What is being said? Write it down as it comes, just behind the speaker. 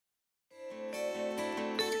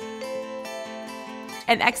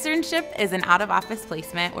An externship is an out-of-office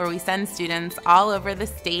placement where we send students all over the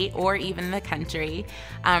state or even the country.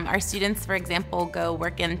 Our students, for example, go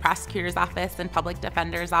work in prosecutor's office and public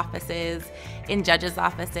defender's offices, in judges'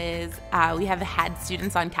 offices. We have had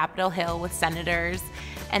students on Capitol Hill with senators,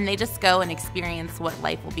 and they just go and experience what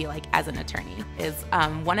life will be like as an attorney. It's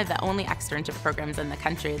one of the only externship programs in the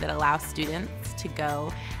country that allows students to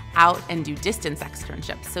go out and do distance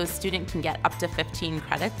externships. So a student can get up to 15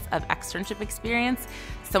 credits of externship experience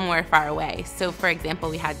somewhere far away. So for example,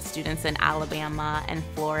 we had students in Alabama and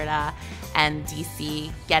Florida and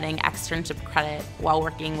DC getting externship credit while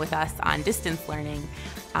working with us on distance learning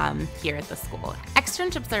here at the school.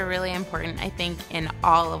 Externships are really important, I think, in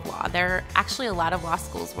all of law. There are actually a lot of law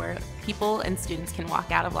schools where people and students can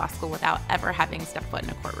walk out of law school without ever having stepped foot in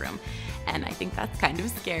a courtroom. And I think that's kind of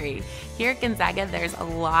scary. Here at Gonzaga, there's a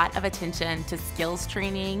lot of attention to skills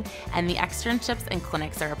training, and the externships and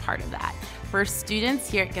clinics are a part of that. For students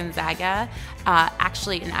here at Gonzaga,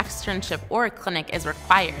 actually an externship or a clinic is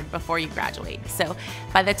required before you graduate. So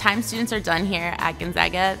by the time students are done here at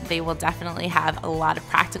Gonzaga, they will definitely have a lot of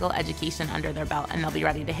practical education under their belt, and they'll be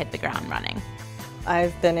ready to hit the ground running.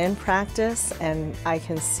 I've been in practice, and I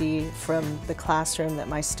can see from the classroom that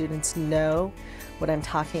my students know what I'm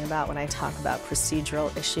talking about when I talk about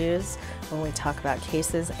procedural issues, when we talk about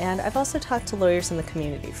cases. And I've also talked to lawyers in the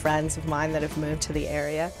community, friends of mine that have moved to the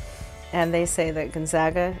area, and they say that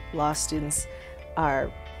Gonzaga law students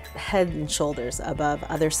are head and shoulders above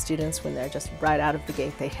other students when they're just right out of the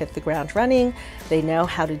gate. They hit the ground running. They know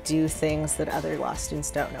how to do things that other law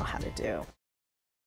students don't know how to do.